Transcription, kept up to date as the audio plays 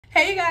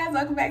Hey you guys,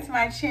 welcome back to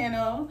my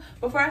channel.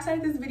 Before I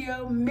start this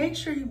video, make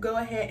sure you go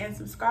ahead and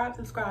subscribe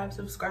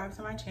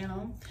to my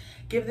channel.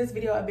 Give this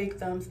video a big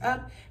thumbs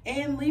up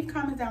and leave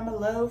comments down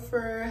below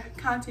for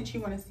content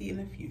you want to see in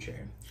the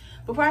future.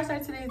 Before I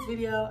start today's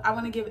video, I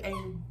want to give a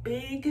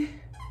big...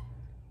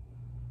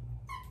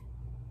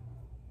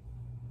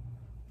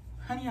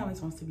 Honey always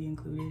wants to be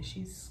included.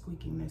 She's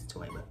squeaking this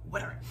toy, but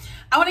whatever.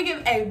 I want to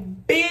give a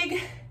big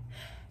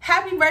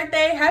happy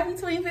birthday, happy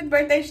 25th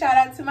birthday shout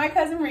out to my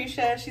cousin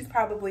Risha. She's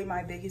probably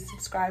my biggest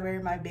subscriber,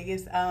 my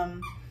biggest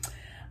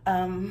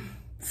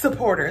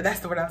supporter.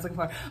 That's the word I was looking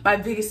for. My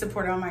biggest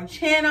supporter on my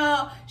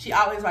channel. She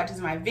always watches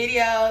my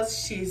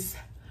videos. She's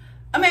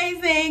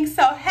amazing.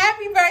 So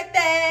happy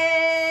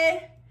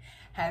birthday.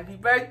 Happy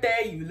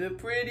birthday. You look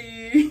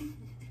pretty.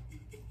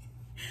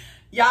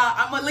 Y'all,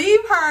 I'm gonna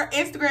leave her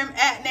Instagram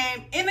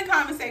 @name in the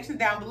comment section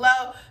down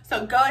below.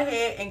 So go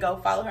ahead and go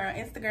follow her on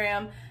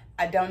Instagram.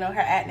 I don't know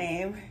her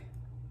 @name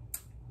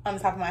on the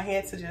top of my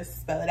head, so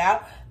just spell it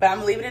out. But I'm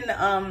gonna leave it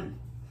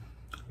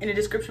in the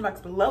description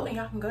box below, and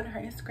y'all can go to her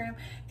Instagram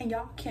and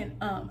y'all can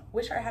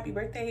wish her a happy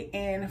birthday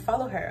and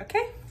follow her,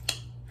 okay?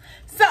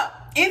 So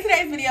in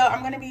today's video,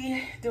 I'm gonna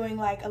be doing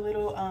like a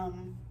little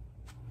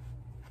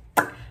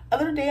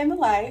day in the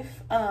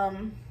life.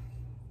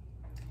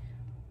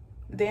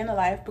 Day in the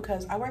life,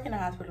 because I work in the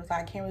hospital, so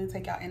I can't really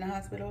take y'all in the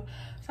hospital,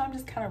 so I'm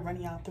just kind of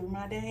running y'all through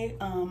my day.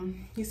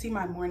 You see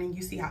my morning,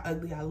 you see how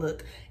ugly I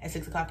look at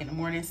 6 o'clock in the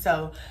morning,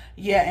 so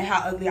yeah, and how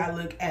ugly I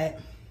look at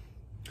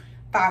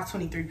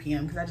 5:23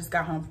 p.m. because I just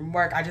got home from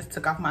work. I just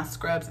took off my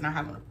scrubs and I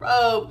have on a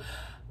robe.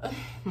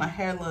 My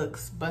hair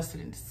looks busted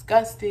and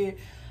disgusted,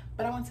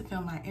 but I wanted to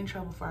film my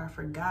intro before I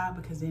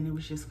forgot, because then it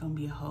was just gonna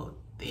be a whole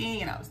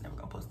thing and I was never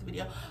gonna post the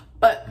video.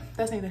 But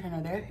that's neither here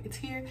nor there, it's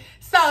here.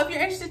 So if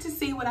you're interested to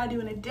see what I do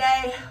in a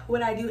day,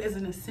 what I do as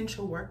an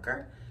essential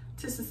worker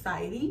to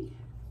society,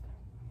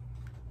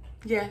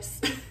 yes,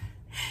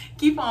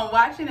 keep on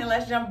watching and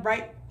let's jump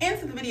right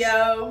into the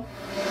video.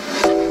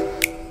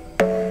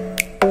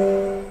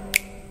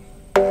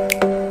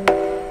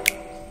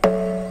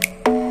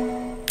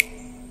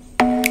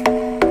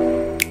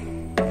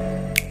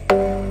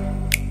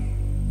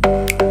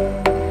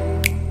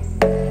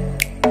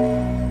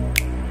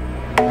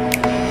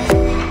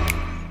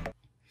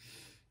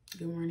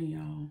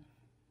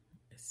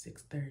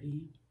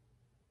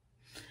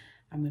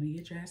 I'm gonna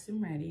get dressed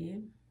and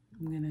ready.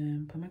 I'm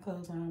gonna put my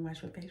clothes on,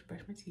 wash my face,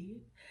 brush my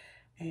teeth,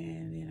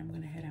 and then I'm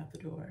gonna head out the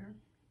door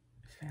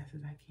as fast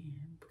as I can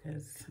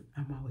because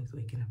I'm always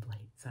waking up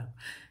late. So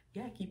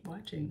yeah, keep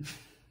watching.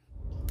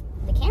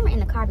 The camera in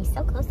the car be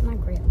so close to my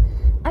grill.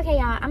 Okay,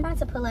 y'all, I'm about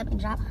to pull up and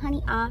drop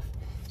Honey off.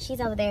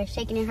 She's over there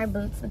shaking in her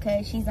boots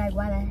because she's like,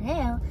 why the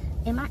hell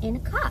am I in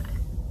the car?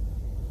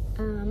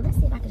 Let's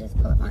see if I can just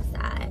pull up my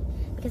side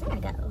because I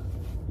gotta go.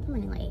 I'm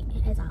running late,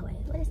 as always.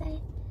 What did it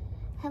say?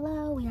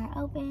 Hello, we are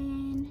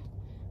open.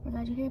 We're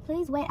glad you're here.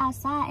 Please wait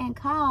outside and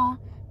call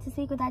to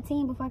speak with our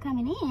team before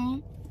coming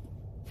in.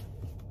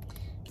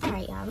 All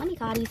right, y'all, let me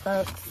call these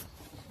folks.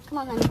 Come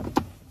on, honey.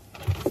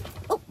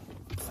 Oh,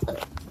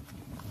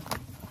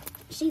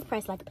 she's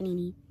pressed like a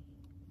panini.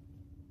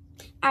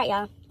 All right,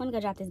 y'all, let me go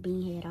drop this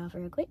bean head off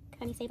real quick.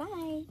 Honey, say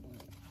bye.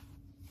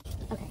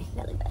 Okay,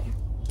 that looks better.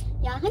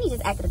 Y'all, Honey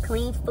just acted a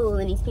clean fool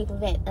in these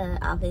people's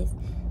office.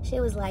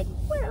 She was like,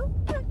 where are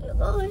you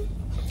going?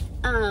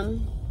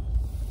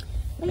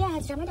 But yeah, I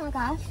had to drop my dog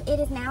off. It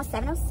is now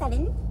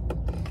 7:07.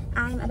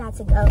 I'm about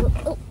to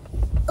go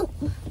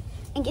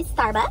and get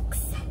Starbucks.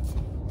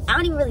 I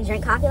don't even really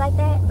drink coffee like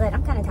that, but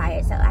I'm kind of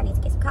tired, so I need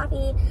to get some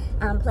coffee.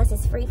 Plus,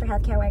 it's free for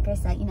healthcare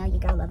workers, so you know, you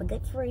gotta love a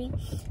good free.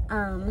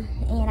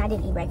 And I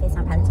didn't eat breakfast,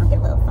 so I'm probably just gonna get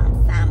a little fun.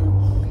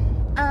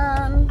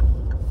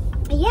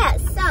 Yeah,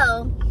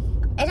 so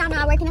as y'all know,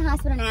 I work in a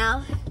hospital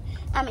now.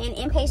 I'm in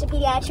inpatient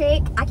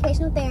pediatric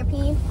occupational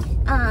therapy.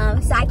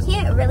 So I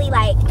can't really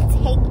like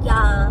take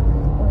y'all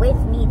with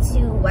me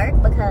to work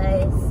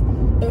because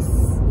it's,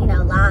 you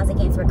know, laws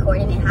against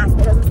recording in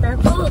hospitals and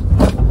stuff.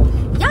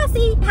 Y'all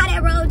see how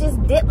that road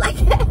just dipped like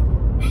that?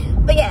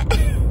 But yeah,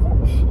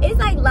 it's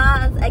like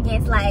laws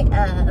against like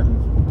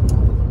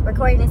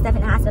recording and stuff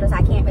in the hospital, so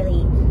I can't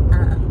really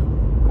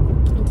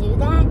do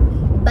that.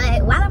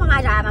 But while I'm on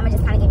my job, I'm gonna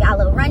just kind of give y'all a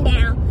little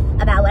rundown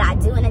about what I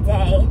do in a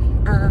day.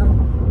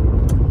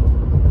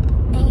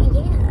 And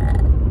yeah,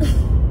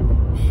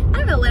 I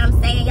don't know what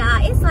I'm saying, y'all.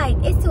 It's like,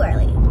 it's too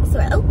early. It's too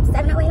early. Oh,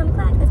 7:08 on the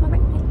clock. That's my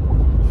birthday.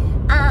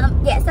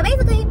 Yeah, so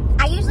basically,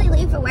 I usually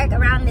leave for work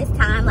around this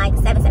time, like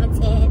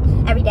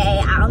 7:10 every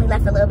day. I only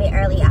left a little bit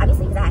early,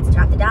 obviously, because I had to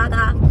drop the dog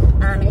off.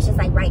 And it's just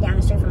like right down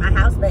the street from my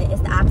house, but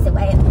it's the opposite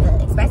way of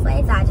the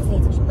expressway, so I just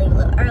need to leave a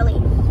little early.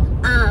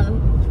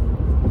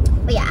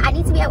 But yeah, I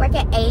need to be at work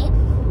at 8,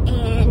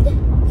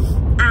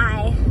 and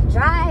I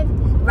drive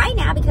right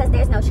now because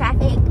there's no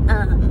traffic.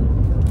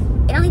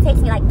 It only takes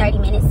me like 30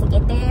 minutes to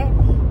get there,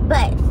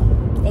 but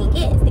the thing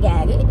is, the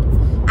gag is,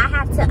 I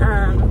have to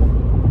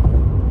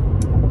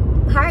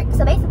park.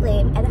 So basically,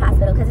 at the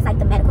hospital, because it's like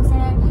the medical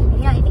center. If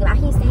you know anything about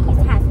Houston,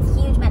 Houston has this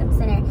huge medical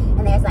center,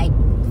 and there's like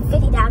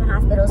 50,000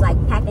 hospitals like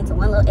packed into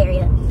one little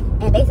area.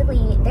 And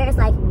basically, there's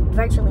like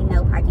virtually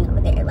no parking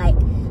over there. Like,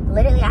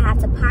 literally, I have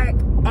to park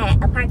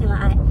at a parking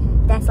lot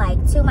that's like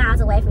 2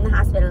 miles away from the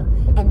hospital,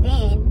 and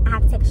then I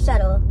have to take a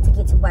shuttle to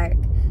get to work.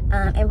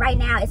 And right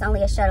now it's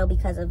only a shuttle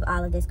because of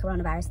all of this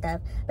coronavirus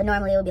stuff, but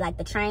normally it would be like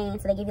the train.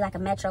 So they give you like a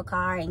metro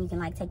car, and you can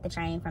like take the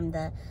train from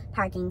the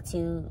parking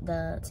to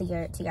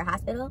your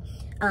hospital.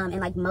 And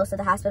like most of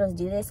the hospitals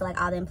do this, so like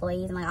all the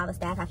employees and like all the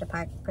staff have to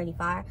park pretty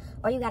far,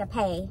 or you gotta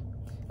pay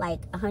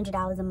like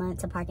 $100 a month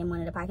to park in one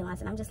of the parking lots.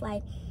 And I'm just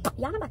like,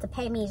 y'all not about to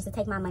pay me just to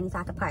take my money so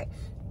I can park.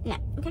 No.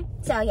 Okay,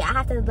 so yeah, I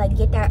have to like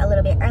get there a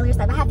little bit earlier.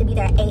 So if I have to be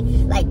there at 8,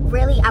 like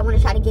really I want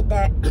to try to get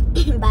there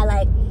by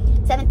like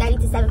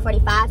 7:30 to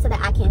 7:45 so that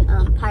I can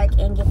park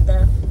and get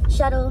the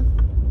shuttle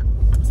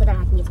so that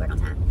I can get to work on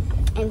time.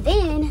 And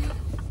then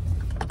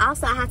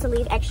also I have to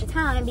leave extra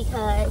time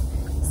because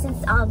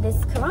since all of this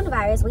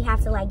coronavirus, we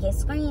have to like get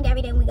screened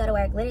every day when we go to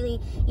work. Literally,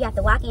 you have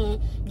to walk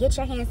in, get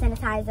your hand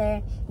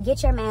sanitizer,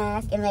 get your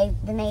mask, and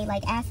then they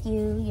like ask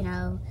you, you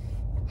know,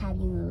 have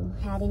you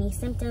had any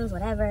symptoms,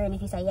 whatever. And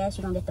if you say yes,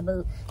 you don't get the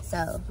boot.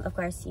 So of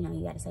course, you know,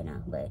 you got to say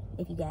no. But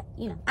if you get,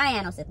 you know, I ain't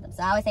had no symptoms,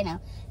 so I always say no.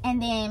 And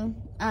then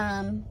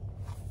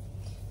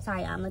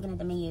sorry, I'm looking at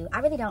the menu. I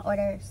really don't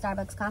order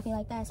Starbucks coffee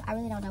like that, so I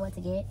really don't know what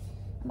to get.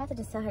 I'm about to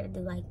just tell her to do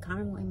like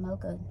caramel and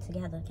mocha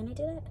together. Can I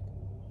do that?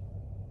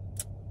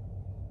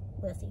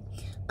 We'll see.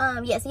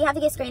 Yeah, so you have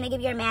to get screened. They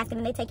give you your mask, and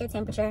then they take your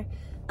temperature.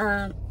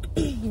 And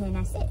then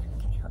that's it.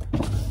 Okay, hold on.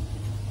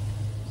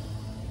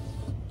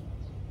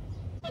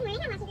 Good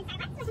morning, I'm welcome to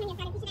Starbucks. What can I get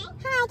started for today?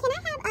 Hi, can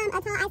I have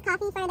a tall iced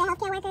coffee for the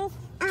healthcare workers?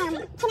 Are you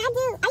able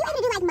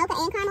to do like mocha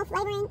and caramel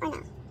flavoring, or no?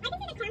 I can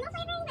do the caramel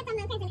flavoring, but the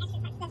mocha is an extra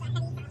touch, so it's a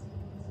heavy sauce.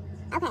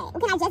 Okay, well,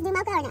 can I just do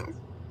mocha or no?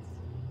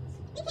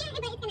 You can,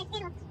 but it's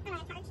gonna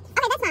charge.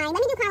 Okay, that's fine. Let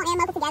me do caramel and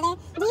mocha together.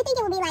 Do you think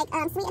it will be like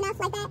sweet enough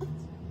like that?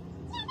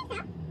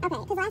 Okay,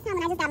 because last time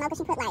when I just got mocha,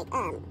 she put like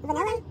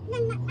vanilla. No,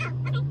 oh,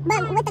 okay. But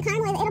with the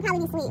caramel, it'll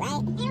probably be sweet,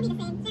 right? It'll be the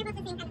same. They're both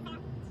the same kind of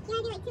setup. You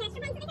want to do like 2 extra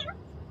pumps of the caramel?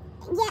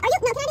 Yeah, can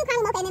I do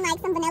caramel mocha and then like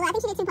some vanilla? I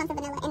think she did 2 pumps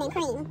of vanilla and then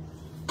cream.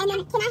 And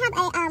then can I have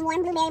a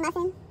warm blueberry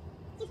muffin?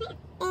 Yes, ma'am.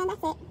 And that's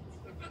it.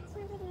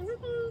 Warm blueberry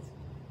muffin.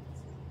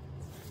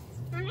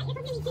 Alright, you're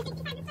supposed to be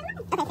 $2.65 for the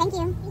muffin. Okay, thank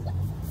you. Thank you.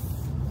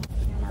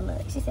 Now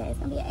look, she said it's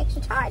gonna be an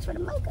extra charge for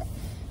the mocha.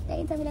 They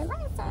didn't tell me that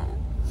last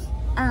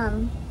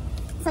time.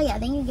 So yeah,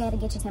 then you gotta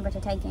get your temperature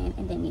taken,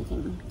 and then you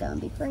can go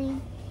and be free.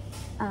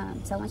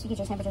 So once you get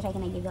your temperature taken,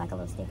 they give you like a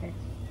little sticker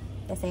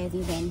that says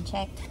you've been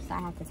checked. So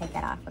I have to take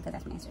that off because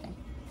that's from yesterday.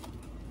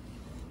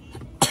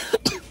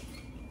 Thank you.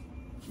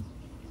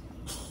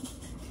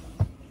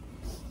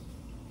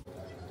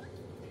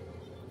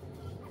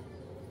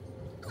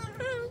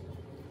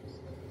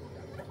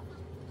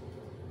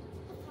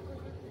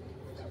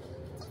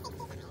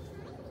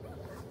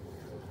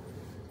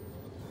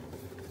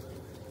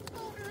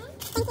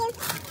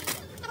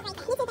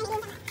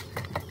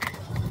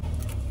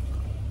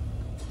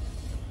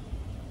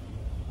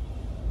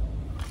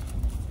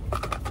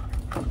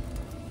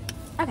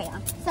 Okay,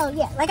 y'all. So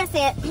yeah, like I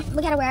said,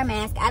 we gotta wear a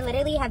mask. I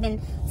literally have been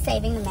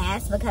saving the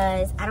mask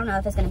because I don't know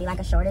if it's gonna be like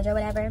a shortage or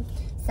whatever.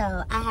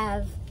 So I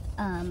have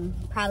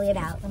probably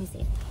about, let me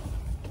see,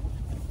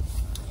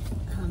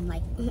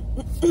 like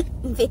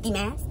 50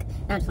 masks.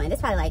 No, I'm just playing. This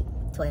is probably like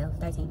 12,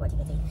 13, 14,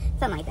 15,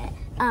 something like that.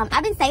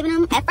 I've been saving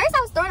them. At first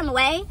I was throwing them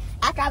away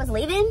after I was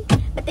leaving,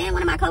 but then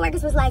one of my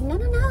coworkers was like, no,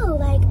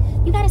 like,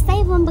 you gotta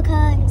save them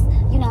because,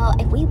 you know,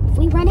 if we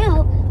run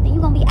out, then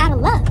you're gonna be out of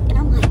luck. And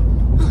I'm like,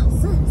 oh,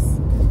 sis,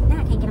 now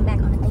I can't get them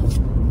back on the thing.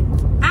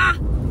 Ah,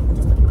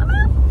 just look at my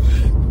mouth.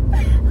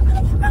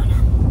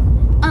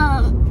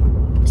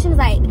 She was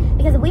like,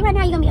 because if we run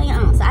out, you're gonna be on your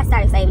own. So I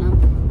started saving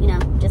them, you know,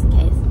 just in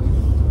case.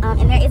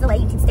 And there is a way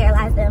you can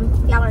sterilize them.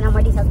 If y'all wanna know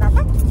more details about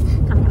that,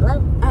 comment down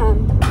below.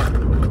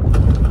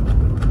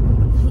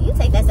 You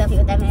take that selfie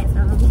with that mask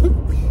on.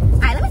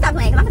 Alright, let me stop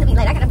playing because I'm gonna be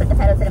late. I gotta put the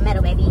pedal to the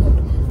metal, baby.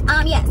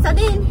 Yeah, so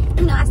then,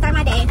 you know, I start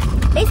my day.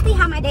 Basically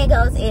how my day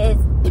goes is,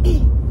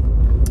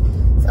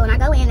 so when I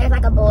go in, there's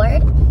like a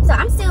board. So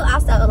I'm still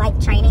also like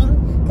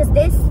training because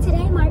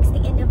today marks the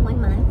end of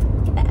 1 month.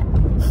 Look at that.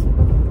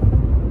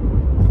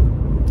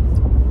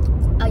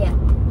 Oh yeah,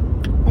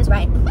 that's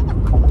right.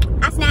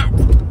 I snapped.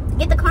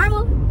 Get the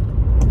caramel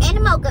and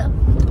the mocha,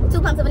 2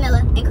 pumps of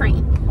vanilla and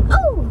cream.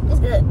 Oh, it's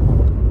good.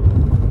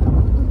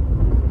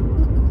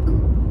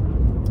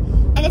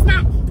 And it's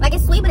not, like,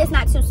 it's sweet, but it's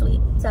not too sweet.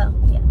 So,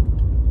 yeah.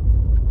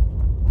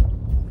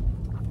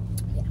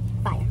 Yeah,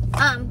 fire.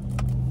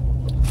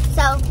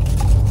 So,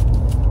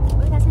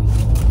 what was I saying?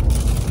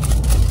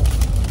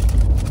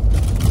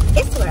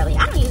 It's too early.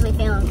 I don't usually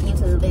film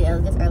YouTube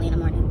videos this early in the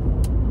morning.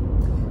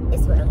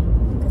 It's too early,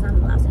 because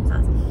I'm lost in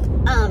sauce.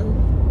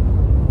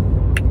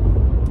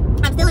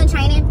 I'm still in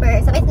training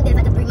so basically there's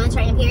like a 3-month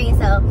training period,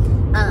 so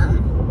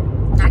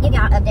I'll give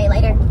y'all an update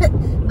later.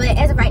 But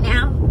as of right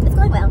now, it's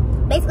going well.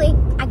 Basically,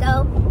 I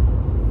go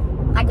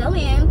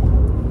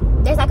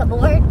in, there's like a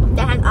board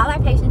that has all our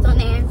patients on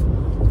there.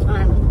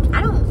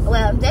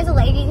 There's a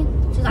lady,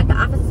 she's like the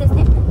office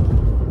assistant.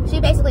 She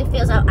basically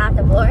fills out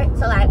the board,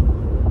 so like,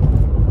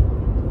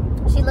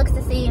 she looks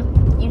to see,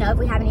 you know, if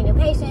we have any new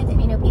patients,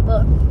 any new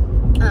people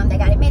that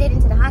got admitted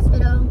into the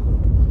hospital,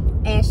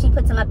 and she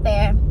puts them up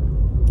there.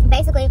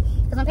 Basically,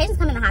 because when patients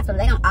come in the hospital,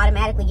 they don't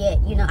automatically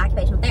get, you know,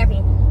 occupational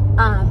therapy.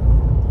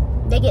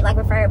 They get like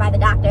referred by the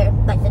doctor.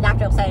 Like the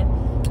doctor will say,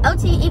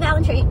 OT, eval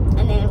and treat,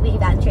 and then we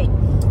eval and treat.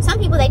 Some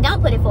people they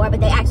don't put it for, but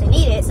they actually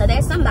need it. So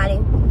there's somebody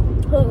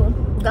who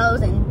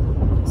goes and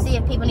see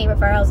if people need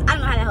referrals. I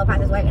don't know how that whole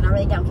process works, and I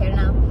really don't care to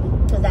know,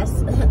 because that's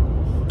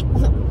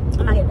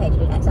I'm not getting paid to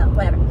do that, so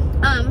whatever.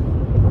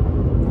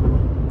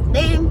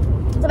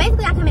 So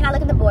basically I come in, I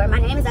look at the board, my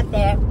name is up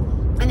there,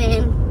 and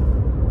then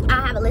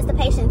I have a list of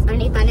patients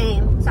underneath my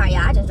name. Sorry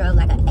y'all, I just drove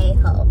like an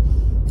a-hole.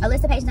 A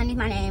list of patients underneath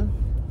my name,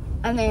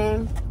 and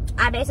then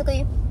I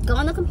basically go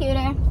on the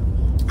computer,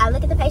 I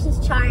look at the patient's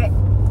chart.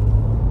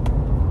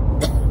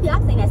 Y'all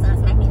seen that son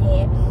smack me in the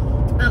head.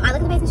 I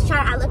look at the patient's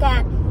chart, I look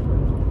at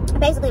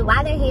basically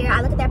why they're here,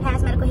 I look at their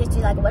past medical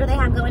history, like what do they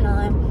have going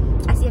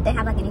on, I see if they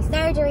have like any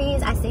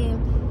surgeries, I see,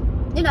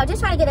 you know,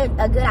 just try to get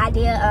a good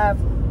idea of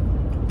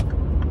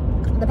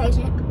the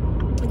patient,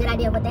 a good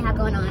idea of what they have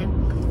going on.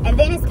 And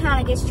then it kind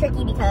of gets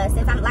tricky because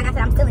since I'm, like I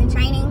said, I'm still in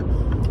training,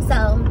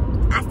 so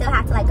I still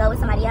have to like go with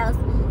somebody else,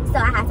 so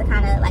I have to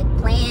kind of like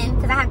plan,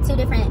 because I have two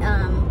different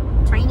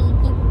trainers.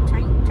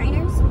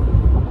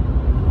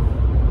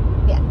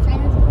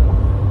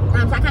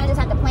 So I kind of just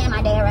have to plan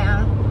my day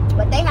around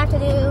what they have to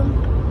do,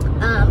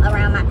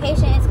 around my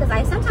patients, because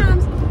like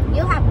sometimes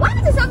you'll have, why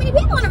is there so many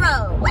people on the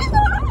road? What is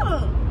going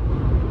on?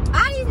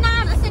 All these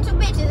non-essential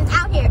bitches is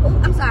out here. Ooh,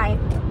 I'm sorry,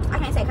 I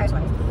can't say curse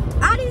words.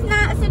 All these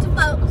non-essential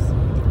folks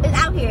is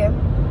out here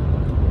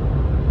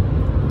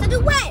to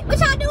do what? What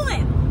y'all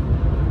doing?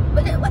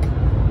 What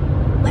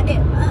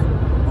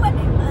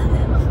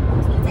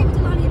take me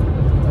too long to get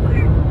to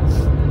work.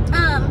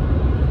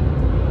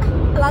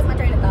 I lost my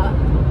train of thought.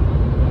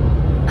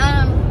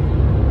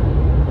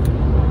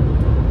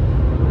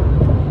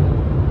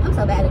 I'm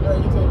so bad at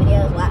doing YouTube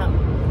videos. Wow.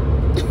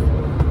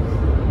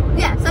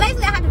 Yeah, so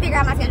basically I have to figure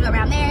out my schedule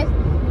around theirs,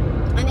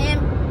 and then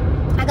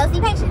I go see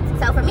patients.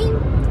 So for me,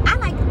 I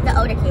like the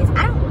older kids.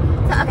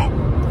 Okay,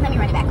 let me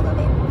run it back a little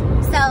bit.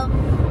 So,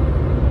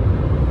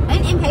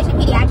 an inpatient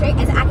pediatric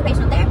as an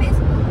occupational therapist,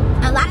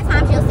 a lot of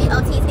times you'll see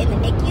OTs in the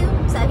NICU.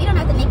 So if you don't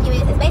know what the NICU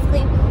is, it's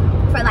basically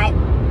for like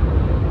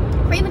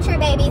premature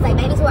babies, like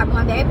babies who are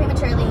born very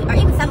prematurely, or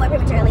even somewhat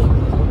prematurely,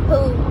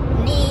 who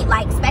need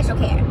like special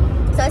care.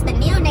 So it's the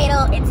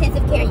neonatal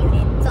intensive care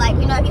unit. So like,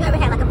 you know, if you ever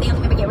had like a family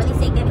member get really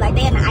sick, they'd be like,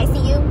 they're in the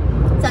ICU.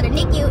 So the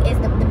NICU is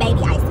the baby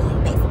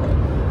ICU, basically.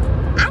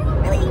 I don't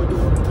really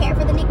care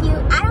for the NICU.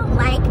 I don't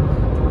like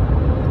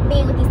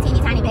being with these teeny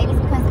tiny babies,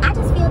 because I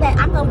just feel that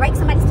I'm gonna break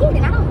somebody's kid,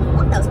 and I don't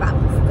want those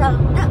problems. So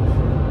no.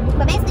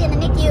 But basically in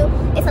the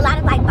NICU, it's a lot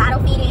of like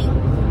bottle feeding,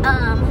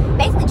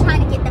 basically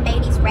trying to get the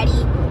babies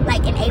ready,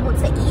 like, and able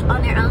to eat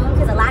on their own,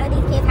 because a lot of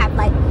these kids have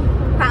like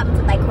problems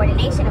with like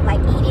coordination of like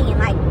eating, and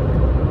like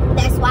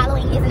their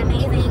swallowing isn't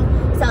amazing.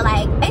 So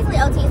like basically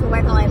OTs will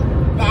work on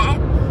that.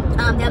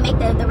 They'll make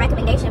the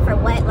recommendation for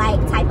what like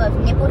type of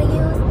nipple to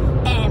use.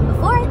 And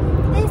before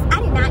this,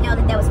 I did not know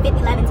that there was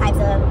 11 types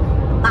of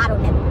bottle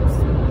nipples.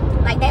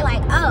 Like they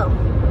like, oh,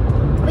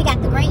 we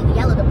got the green, the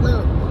yellow, the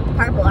blue, the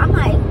purple. I'm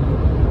like,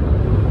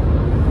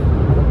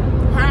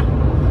 huh?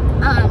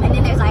 And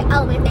then there's like,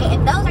 oh, if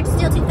those are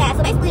still too fast.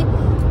 So basically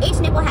each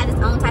nipple has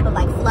its own type of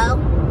like flow,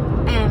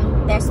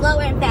 and there's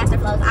slower and faster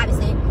flows.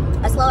 Obviously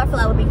a slower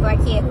flow would be for a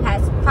kid who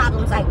has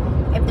problems, like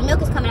if the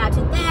milk is coming out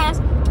too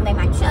fast, they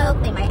might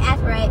choke, they might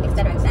aspirate,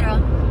 etc., etc.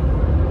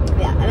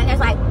 Yeah, and then there's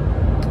like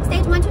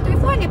stage 1, 2, 3,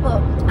 4 nipple,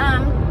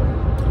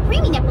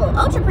 preemie nipple,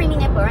 ultra preemie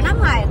nipple, and I'm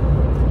like,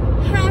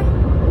 huh?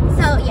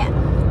 So yeah,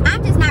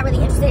 I'm just not really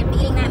interested in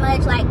feeding that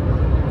much. Like,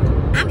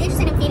 I'm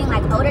interested in feeding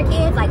like older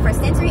kids, like for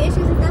sensory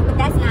issues and stuff, but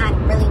that's not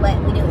really what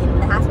we do in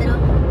the hospital.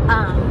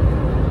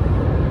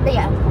 But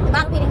yeah, the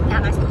bottle feeding is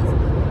not my speed.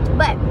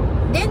 But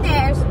then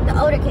there's the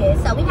older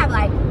kids. So we have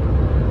like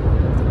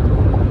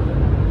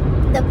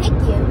the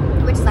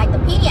PICU, which is like the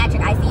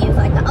pediatric ICU. So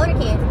like the older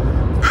kids,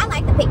 I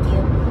like the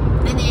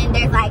PICU. And then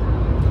there's like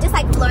just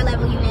like floor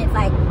level units,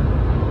 like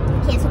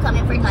kids who come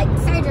in for like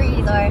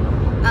surgeries, or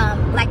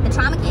like the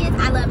trauma kids.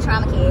 I love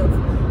trauma kids,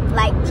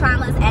 like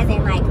traumas as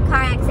in like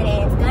car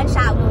accidents,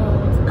 gunshot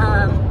wounds.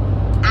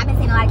 I've been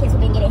seeing a lot of kids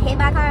who've been getting hit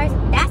by cars.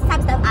 That's the type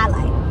of stuff I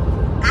like.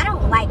 I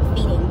don't like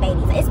feeding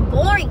babies. It's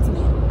boring to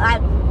me.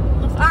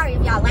 I'm sorry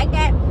if y'all like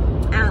that.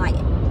 I don't like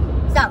it.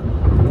 So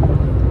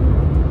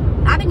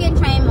I've been getting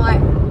trained more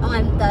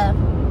on the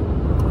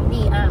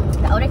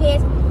older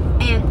kids,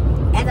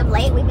 and as of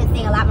late we've been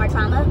seeing a lot more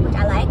trauma, which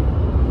I like.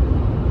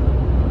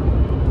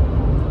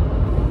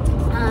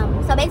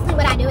 So basically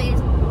what I do is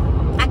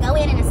I go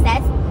in and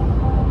assess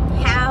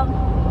how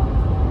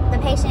the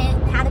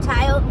patient, how the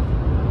child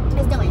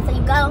is doing. So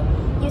you go,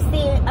 you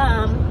see,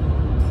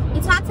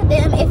 you talk to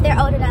them if they're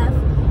old enough,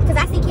 because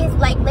I see kids,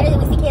 like literally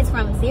we see kids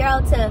from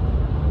 0 to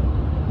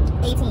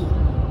 18.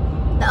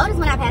 The oldest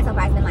one I've had so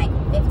far has been like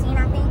 15,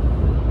 I think.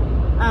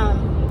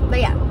 But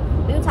yeah,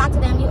 you talk to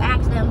them, you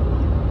ask them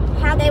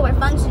how they were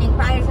functioning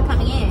prior to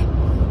coming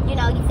in. You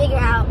know, you figure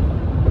out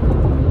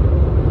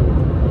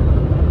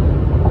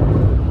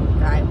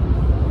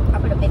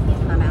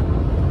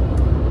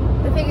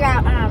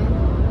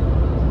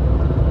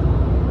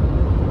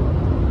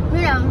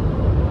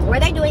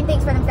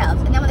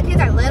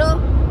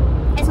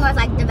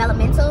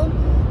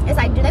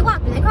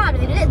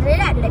they do this? Do they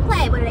that? Do they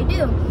play? What do they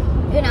do?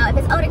 You know, if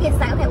it's older kids, it's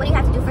like, okay, what do you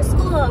have to do for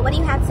school? What do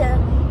you have to,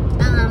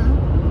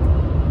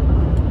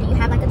 do you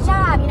have like a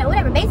job? You know,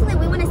 whatever. Basically,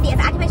 we want to see, as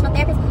occupational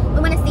therapists, we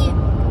want to see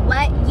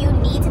what you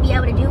need to be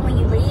able to do when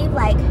you leave,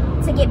 like,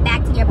 to get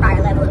back to your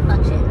prior level of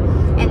function.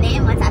 And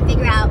then once I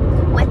figure out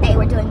what they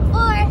were doing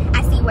before,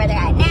 I see where they're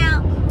at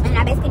now, and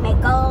I basically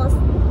make goals,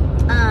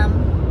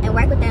 and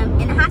work with them.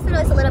 In the hospital,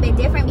 it's a little bit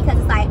different because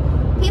it's like,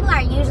 people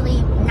are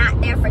usually not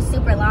there for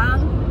super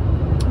long,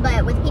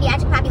 but with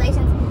pediatric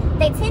populations,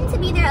 they tend to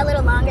be there a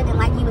little longer than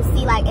like you would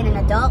see like in an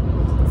adult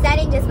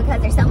setting, just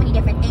because there's so many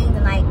different things,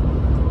 and like,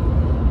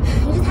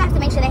 you just have to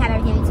make sure they have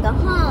everything to go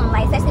home.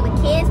 Like, especially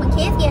with kids, when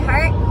kids get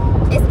hurt,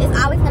 it's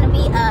always going to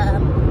be a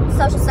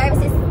social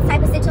services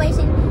type of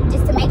situation,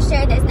 just to make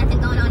sure there's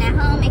nothing going on at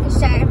home, making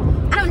sure,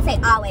 I don't want to say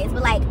always,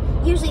 but like,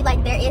 usually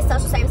like there is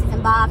social services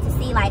involved to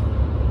see like,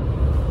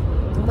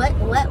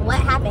 what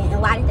happened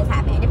and why did this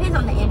happen. It depends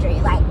on the injury.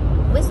 Like,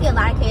 we see a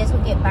lot of kids who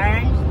get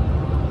burned,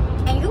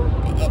 and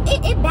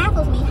it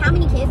baffles me how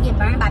many kids get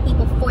burned by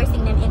people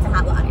forcing them into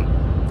hot water.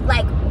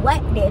 Like,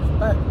 what the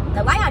fuck?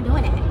 Like, why y'all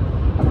doing that?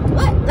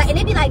 What? Like, and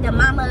it'd be like the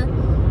mama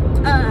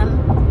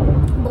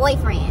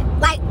boyfriend.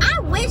 Like, I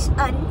wish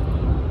I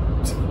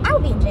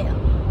would be in jail.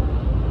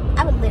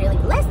 I would literally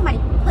let somebody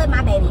put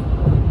my baby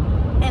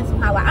in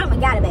some hot water. I don't even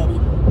got a baby,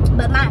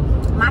 but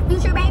my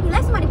future baby,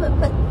 let somebody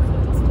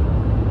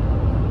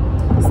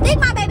stick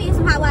my baby in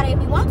some hot water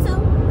if you want to.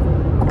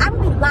 I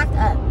would be locked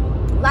up,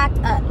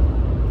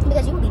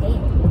 because you will be dead.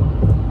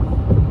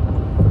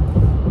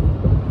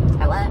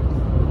 Or what?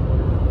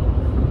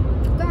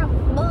 Girl,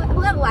 boy,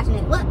 whoever watching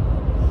it, what?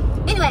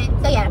 Anyway,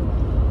 so yeah,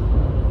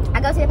 I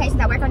go to the patients,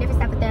 I work on different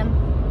stuff with them,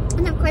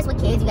 and then of course with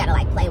kids, you gotta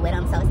like play with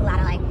them, so it's a lot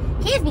of like,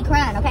 kids be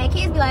crying, okay?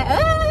 Kids be like,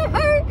 oh, it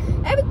hurt,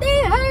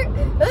 everything hurt,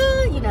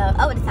 you know,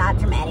 over the top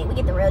dramatic. We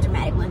get the real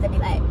dramatic ones that be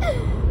like,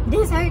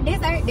 this hurt,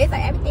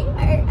 everything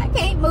hurt, I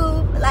can't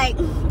move, like,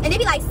 and they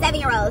be like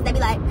 7-year-olds, they be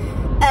like,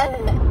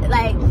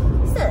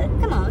 sir,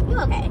 come on, you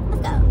okay,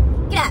 let's go,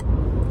 get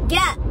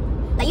up,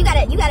 like, you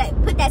gotta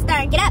put that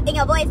stern get up in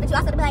your voice, but you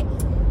also be like,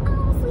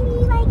 oh,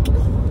 sweetie, like,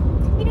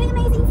 you're doing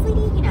amazing,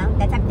 sweetie, you know,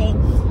 that type of thing.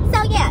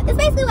 So yeah, that's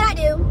basically what I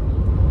do.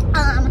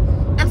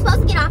 I'm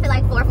supposed to get off at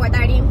like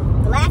 4:30.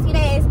 The last few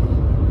days,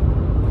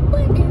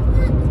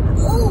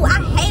 ooh,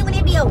 I hate when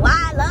it be a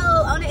wide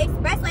load on the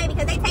expressway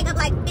because they take up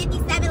like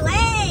 57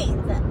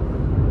 lanes.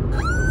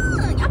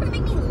 Y'all gonna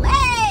make me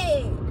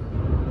late.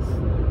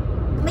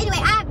 But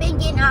anyway, I've been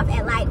getting off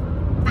at like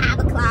 5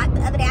 o'clock.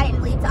 The other day I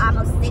didn't leave till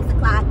almost 6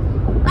 o'clock.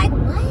 Like,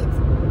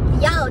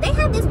 what? Yo, they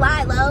have this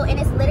wide load and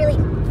it's literally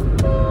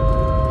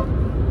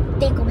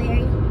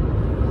Dinkleberry.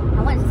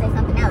 I wanted to say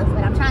something else,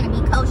 but I'm trying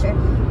to be cultured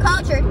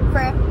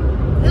for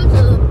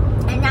YouTube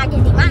and not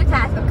get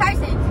demonetized for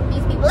cursing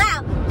these people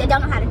out that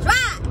don't know how to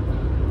drive.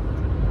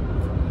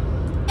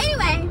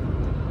 Anyway,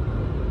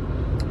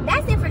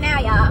 that's it for now,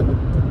 y'all.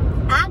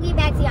 I'll get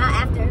back to y'all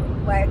after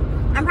work.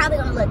 I'm probably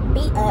gonna look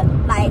beat up.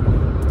 Like,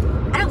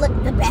 I don't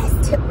look the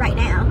best right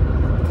now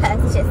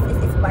because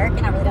it's work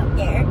and I really don't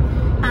care.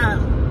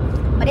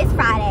 But it's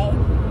Friday.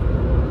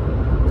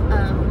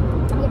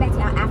 I'll get back to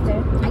y'all after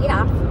I get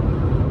off,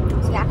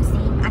 so y'all can see.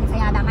 I can tell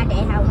y'all about my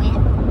day, how it went.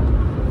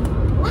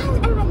 Why is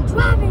everybody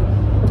driving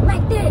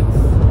like this?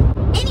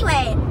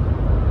 Anyway,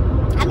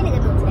 I'm in a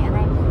good mood today,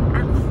 okay?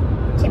 I'm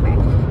chipper.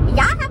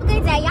 Y'all have a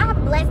good day. Y'all have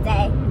a blessed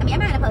day. I mean, I'm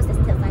not gonna post this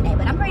until Sunday,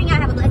 but I'm praying y'all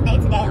have a blessed day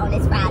today on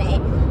this Friday.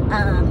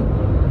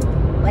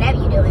 Whatever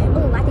you doing.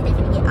 Ooh, I think they're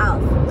gonna get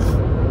off.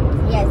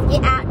 Yes,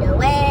 get out the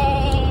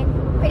way.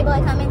 Pretty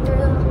boy coming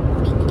through.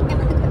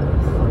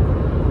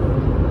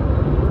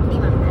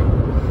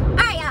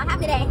 Alright, y'all, have a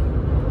good day.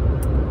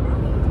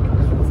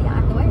 See y'all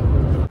after work.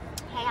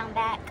 Hey, I'm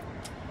back.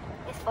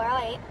 It's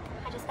 4:08.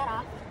 I just got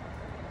off.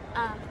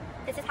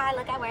 This is how I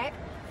look at work.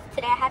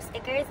 Today I have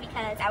stickers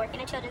because I work in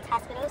a children's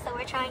hospital, so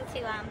we're trying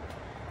to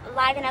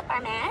liven up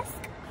our mask.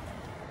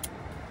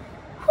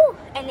 Whew.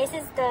 And this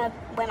is the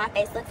way my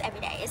face looks every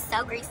day. It's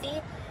so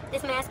greasy.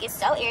 This mask is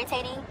so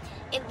irritating.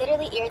 It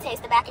literally irritates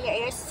the back of your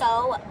ear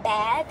so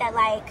bad that,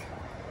 like,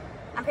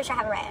 I'm pretty sure I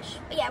have a rash.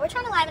 But yeah, we're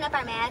trying to liven up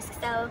our masks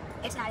so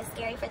it's not as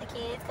scary for the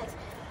kids, because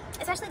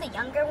especially the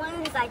younger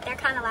ones, like, they're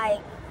kind of like,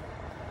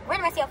 where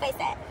the rest of your face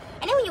at?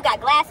 And then when you got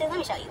glasses, let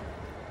me show you.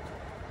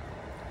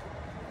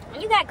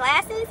 When you got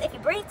glasses, if you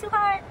breathe too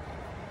hard,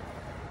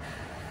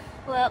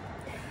 well,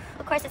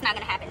 of course it's not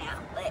going to happen now,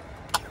 but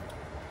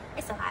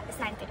it's so hot. It's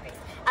 93 degrees.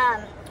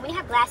 When you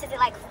have glasses, it,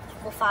 like,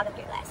 will fog up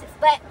your glasses.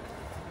 But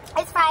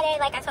it's Friday,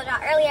 like I told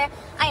y'all earlier.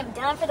 I am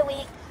done for the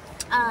week.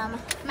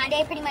 My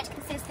day pretty much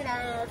consisted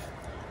of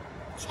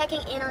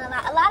checking in on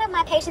a lot of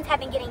my patients have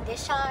been getting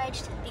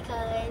discharged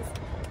because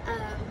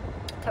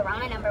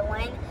Corona,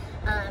 #1.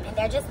 And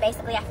they're just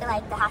basically, I feel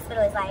like the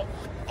hospital is like,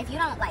 if you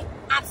don't, like,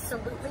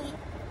 absolutely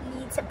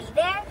need to be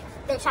there,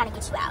 they're trying to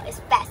get you out as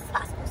fast as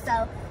possible.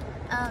 So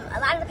a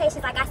lot of the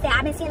patients, like I said,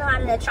 I've been seeing a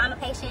lot of the trauma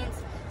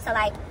patients, so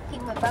like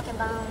people with broken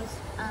bones,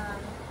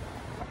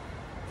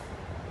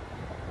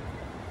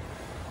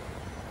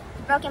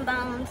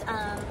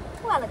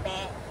 oh, I look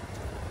bad,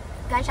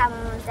 gunshot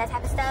wounds, that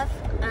type of stuff.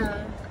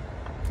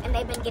 And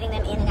they've been getting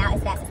them in and out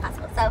as fast as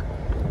possible. So,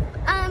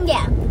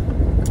 yeah.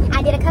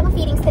 I did a couple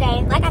feedings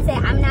today. Like I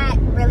said, I'm not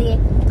really a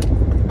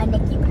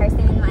NICU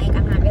person. Like,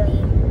 I'm not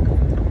really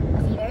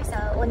a feeder. So,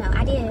 well, no,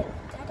 I did.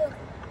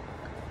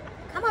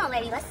 Come on,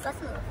 lady. Let's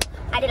move.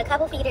 I did a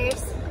couple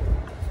feeders.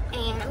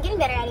 And I'm getting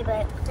better at it,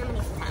 but I'm gonna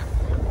need some time.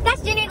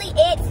 That's generally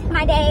it,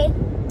 my day.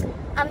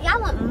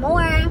 Y'all want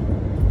more,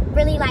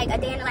 really, like, a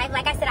day in the life.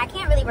 Like I said, I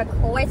can't really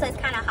record, so it's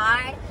kind of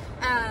hard.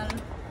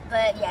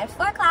 But yeah, it's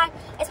 4 o'clock.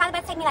 It's probably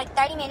about to take me like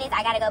 30 minutes.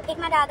 I gotta go pick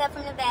my dog up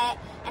from the vet,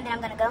 and then I'm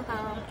gonna go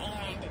home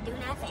and do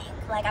nothing.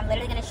 Like, I'm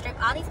literally gonna strip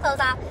all these clothes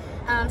off.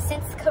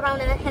 Since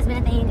Corona has been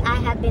a thing, I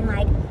have been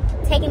like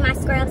taking my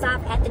scrubs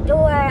off at the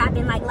door. I've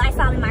been like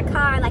Lysol in my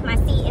car, like my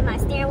seat and my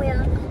steering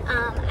wheel.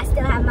 I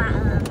still have my,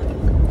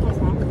 where's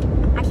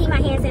that? I keep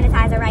my hand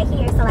sanitizer right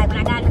here, so like when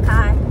I got in the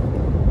car,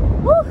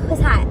 whoo,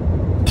 it's hot.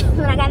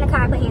 When I got in the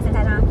car, I put hand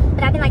sanitizer on.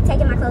 But I've been like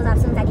taking my clothes off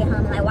as soon as I get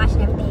home and like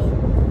washing everything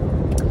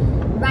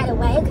right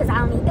away, because I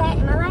don't need that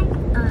in my life.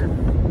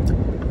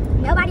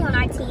 Nobody on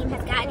our team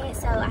has gotten it,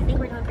 so I think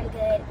we're doing pretty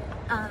good.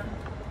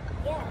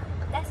 Yeah,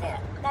 that's it.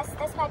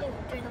 That's what I do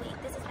during the week.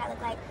 This is what I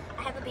look like.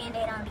 I have a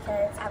band-aid on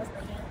because I was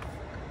bleeding.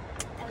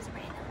 That was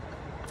random.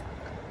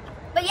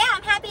 But yeah,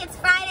 I'm happy it's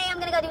Friday. I'm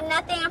gonna go do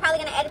nothing. I'm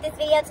probably gonna edit this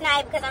video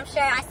tonight because I'm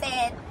sure I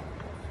said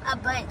a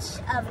bunch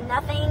of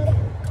nothing.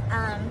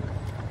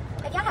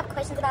 If y'all have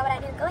questions about what I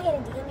do, go ahead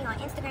and DM me on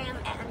Instagram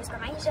at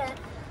 _Maisha.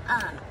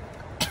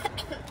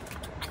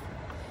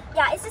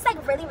 Yeah, it's just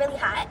like really, really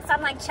hot. So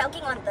I'm like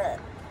choking on the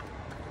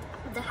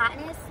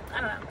hotness. I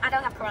don't know. I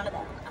don't have corona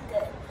though. I'm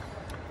good.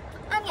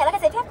 Yeah, like I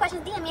said, if you have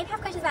questions, DM me. If you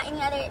have questions about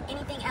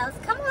anything else,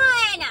 come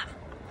on.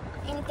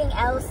 Anything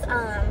else,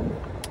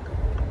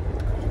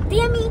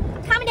 DM me.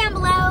 Comment down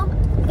below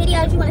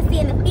videos you want to see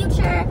in the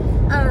future.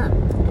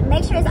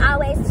 Make sure as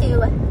always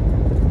to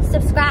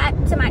subscribe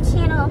to my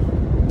channel.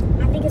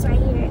 I think it's right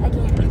here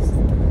again.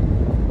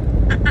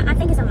 I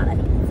think it's on my left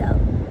hand, so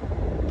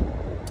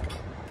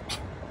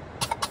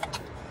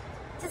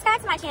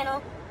subscribe to my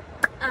channel.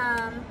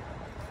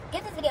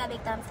 Give this video a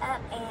big thumbs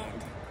up, and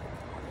I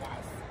love you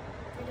guys.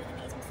 You're doing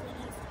amazing,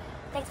 sweeties.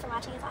 Thanks for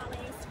watching as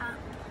always.